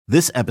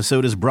This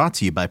episode is brought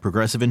to you by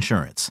Progressive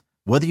Insurance.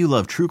 Whether you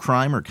love true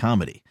crime or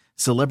comedy,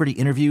 celebrity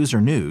interviews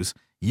or news,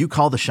 you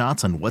call the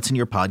shots on what's in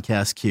your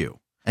podcast queue.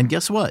 And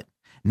guess what?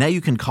 Now you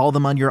can call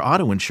them on your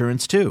auto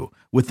insurance too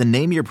with the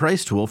Name Your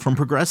Price tool from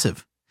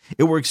Progressive.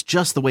 It works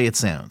just the way it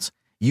sounds.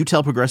 You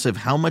tell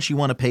Progressive how much you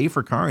want to pay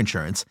for car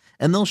insurance,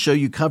 and they'll show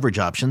you coverage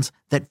options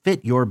that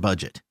fit your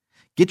budget.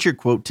 Get your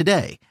quote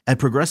today at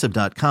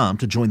Progressive.com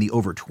to join the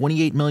over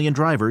 28 million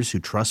drivers who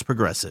trust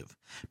Progressive.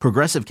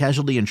 Progressive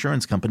Casualty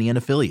Insurance Company and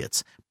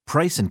Affiliates.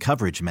 Price and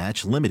coverage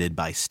match limited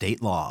by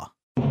state law.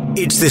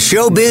 It's the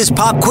Showbiz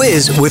Pop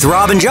Quiz with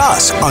Rob and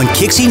Joss on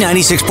KyXy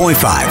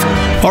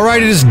 96.5. All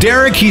right, it is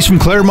Derrick. He's from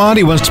Claremont.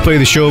 He wants to play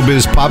the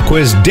Showbiz Pop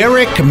Quiz.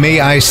 Derrick,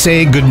 may I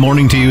say good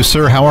morning to you,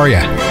 sir? How are you?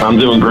 I'm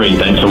doing great.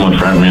 Thanks so much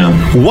for having me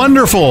on.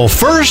 Wonderful.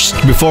 First,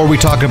 before we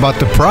talk about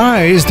the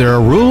prize, there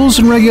are rules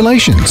and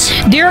regulations.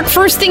 Derrick,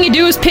 first thing you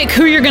do is pick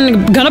who you're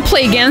gonna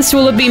play against.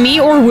 Will it be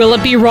me or will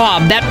it be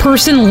Rob? That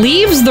person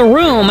leaves the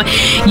room.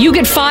 You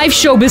get 5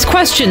 Showbiz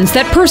questions.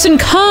 That person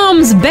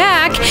comes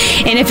back,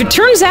 and if it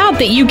turns out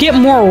that you get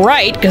more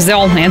right, because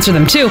they'll answer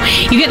them too,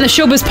 you get in the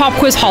Showbiz Pop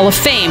Quiz Hall of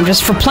Fame.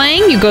 Just for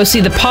playing, you go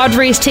see the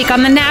Padres take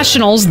on the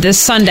Nationals this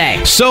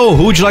Sunday. So,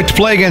 who would you like to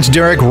play against,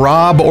 Derrick,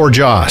 Rob or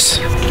Joss?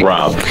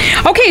 Rob.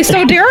 Okay,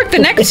 so Derrick, the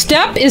next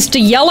step is to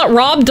yell at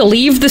Rob to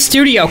leave the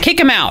studio. Kick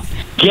him out.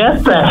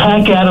 Get the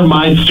heck out of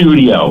my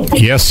studio.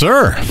 Yes,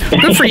 sir.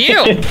 Good for you.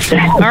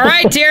 All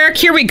right, Derrick,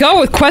 here we go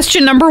with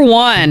question number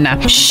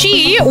 1.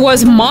 She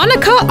was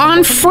Monica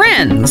on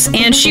Friends,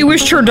 and she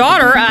wished her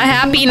daughter a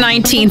happy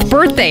 19th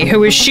birthday.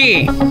 Who is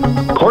she?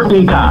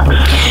 Courtney Cox.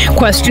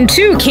 Question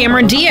 2.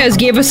 Cameron Diaz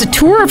gave us a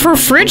tour of her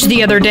fridge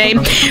the other day.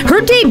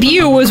 Her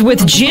debut was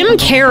with Jim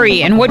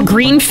Carrey in what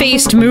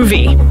green-faced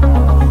movie?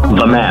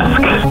 The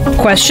Mask.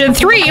 Question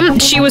 3.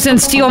 She was in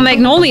Steel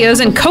Magnolias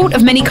and Coat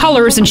of Many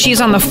Colors, and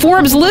she's on the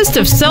Forbes list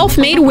of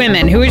self-made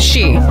women. Who is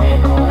she?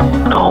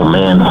 Oh,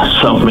 man.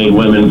 Self-made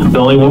women. The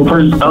only one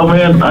person. Oh,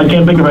 man. I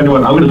can't think of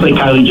anyone. I'm going to say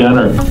Kylie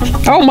Jenner.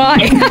 Oh, my.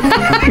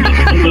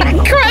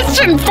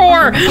 Question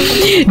 4.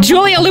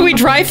 Julia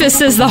Louis-Dreyfus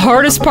says the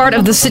hardest part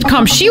of the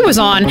sitcom she was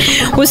on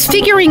was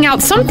figuring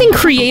out something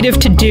creative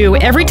to do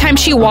every time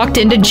she walked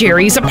into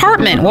Jerry's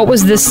apartment. What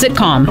was this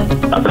sitcom?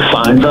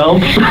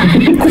 Seinfeld.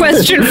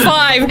 Question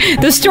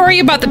 5. The story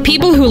about the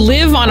people who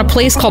live on a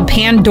place called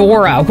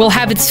Pandora will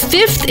have its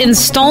 5th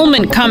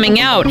installment coming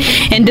out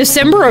in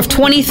December of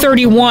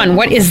 2031.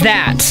 What is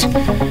that?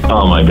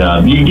 Oh, my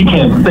God. They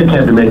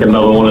can't make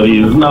another one of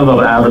these.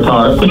 Another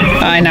Avatar.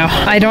 I know.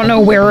 I don't know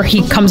where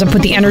he comes up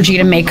with the energy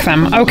to make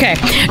them. Okay.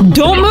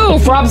 Don't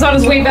move. Rob's on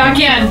his way back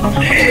in.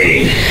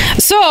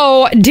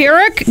 So,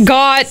 Derrick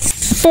got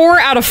 4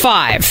 out of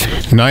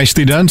 5.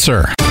 Nicely done,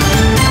 sir.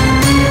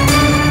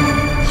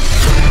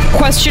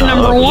 Question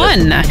number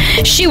 1.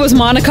 She was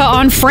Monica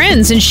on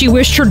Friends, and she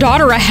wished her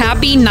daughter a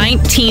happy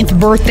 19th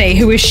birthday.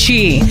 Who is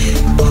she?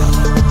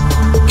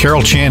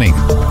 Carol Channing.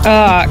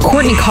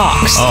 Courtney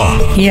Cox.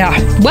 Oh. Yeah.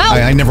 Well,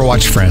 I never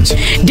watched Friends.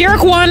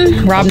 Derrick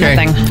won, Rob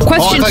nothing.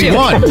 Question 2. You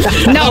won. No.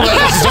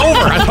 It's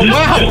over. I thought,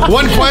 wow.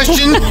 One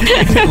question.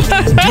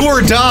 Do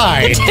or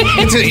die.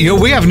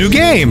 We have a new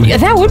game. Yeah,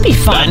 that would be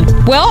fun.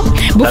 Well,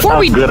 before That's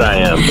how good I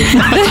am.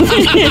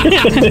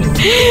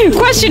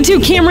 Question 2.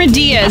 Cameron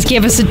Diaz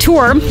gave us a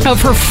tour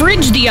of her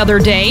fridge the other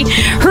day.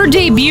 Her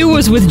debut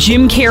was with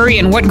Jim Carrey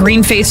in what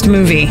green-faced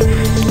movie?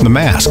 The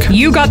Mask.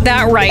 You got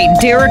that right.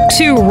 Derrick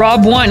 2.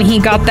 Rob 1. He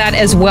got that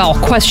as well.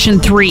 Question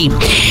 3.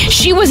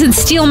 She was in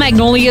Steel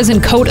Magnolias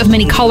and Coat of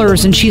Many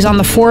Colors, and she's on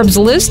the Forbes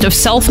list of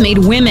self-made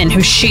women.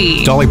 Who's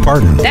she? Dolly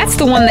Parton. That's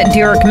the one that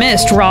Derrick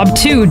missed. Rob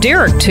 2.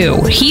 Derrick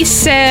 2. He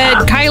said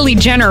Kylie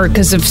Jenner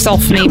because of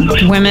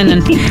self-made women,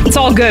 and it's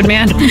all good,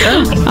 man.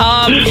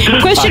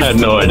 Question. I had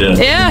no idea.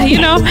 Yeah, you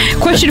know.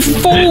 Question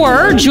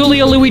 4.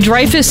 Julia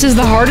Louis-Dreyfus says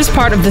the hardest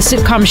part of the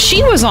sitcom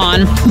she was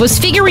on was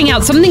figuring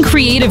out something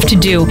creative to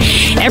do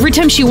every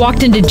time she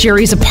walked into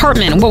Jerry's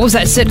apartment. What was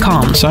that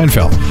sitcom?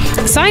 Seinfeld.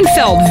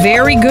 Seinfeld,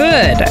 very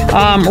good.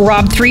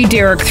 Rob 3,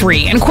 Derrick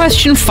 3. And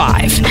question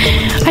 5.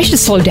 I should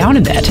slow down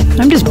a bit.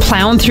 I'm just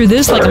plowing through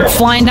this like I'm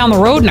flying down the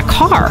road in a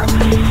car.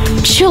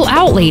 Chill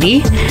out,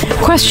 lady.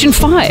 Question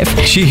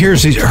 5. She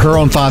hears her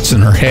own thoughts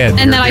in her head.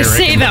 And then I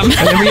say them.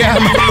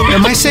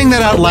 Am I saying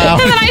that out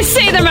loud? And then I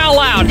say them out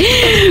loud.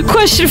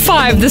 Question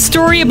 5. The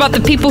story about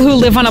the people who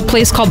live on a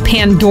place called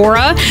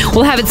Pandora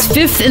will have its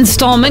 5th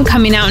installment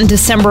coming out in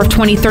December of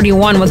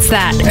 2031. What's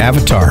that?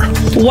 Avatar.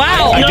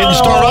 Wow. I didn't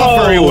start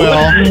off very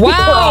well.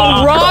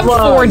 Wow, Rob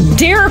for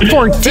Derrick.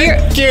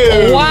 Thank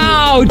you.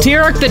 Wow,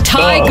 Derrick, the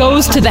tie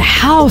goes to the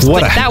house,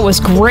 that was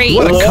great.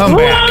 What a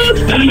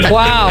comeback.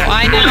 Wow,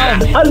 I know.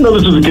 I didn't know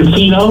this was a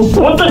casino.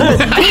 What the heck?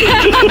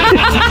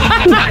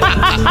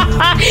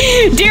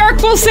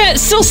 Derrick will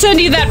still send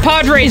you that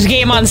Padres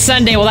game on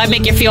Sunday. Will that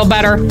make you feel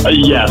better?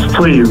 Yes,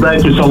 please.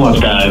 Thank you so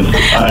much, guys.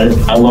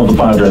 I love the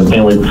Padres.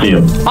 Can't wait to see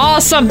them.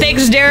 Awesome.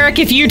 Thanks, Derrick.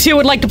 If you too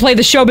would like to play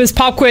the Showbiz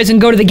Pop Quiz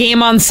and go to the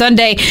game on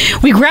Sunday,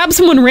 we grab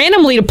someone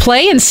randomly to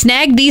play and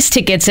snag these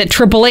tickets at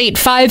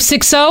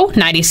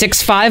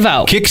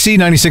 888-560-9650. KyXy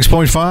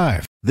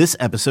 96.5. This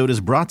episode is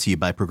brought to you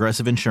by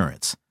Progressive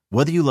Insurance.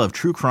 Whether you love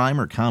true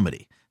crime or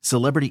comedy,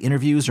 celebrity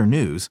interviews or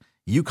news,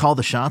 you call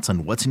the shots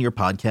on what's in your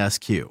podcast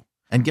queue.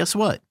 And guess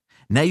what?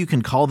 Now you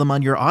can call them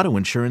on your auto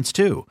insurance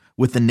too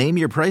with the Name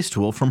Your Price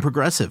tool from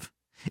Progressive.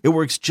 It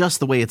works just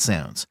the way it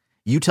sounds.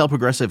 You tell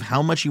Progressive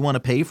how much you want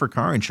to pay for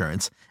car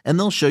insurance, and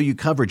they'll show you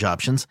coverage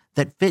options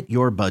that fit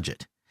your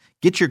budget.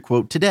 Get your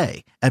quote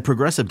today at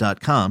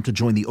Progressive.com to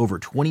join the over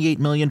 28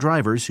 million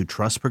drivers who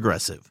trust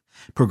Progressive.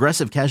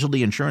 Progressive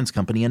Casualty Insurance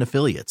Company and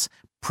Affiliates.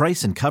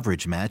 Price and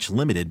coverage match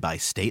limited by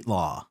state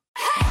law.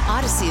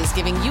 Odyssey is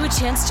giving you a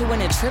chance to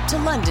win a trip to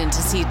London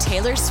to see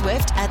Taylor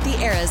Swift at the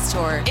Eras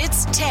Tour.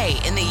 It's Tay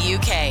in the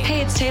UK.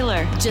 Hey, it's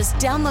Taylor. Just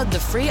download the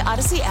free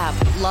Odyssey app,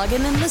 log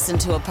in and listen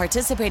to a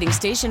participating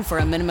station for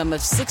a minimum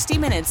of 60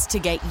 minutes to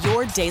get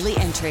your daily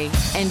entry.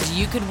 And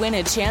you could win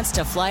a chance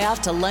to fly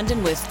off to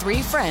London with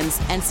 3 friends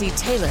and see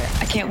Taylor.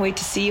 I can't wait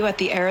to see you at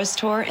the Eras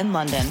Tour in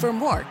London. For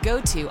more, go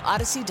to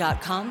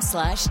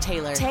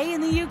odyssey.com/Taylor. Tay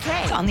in the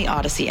UK. It's on the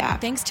Odyssey app.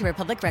 Thanks to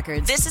Republic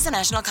Records. This is a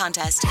national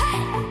contest.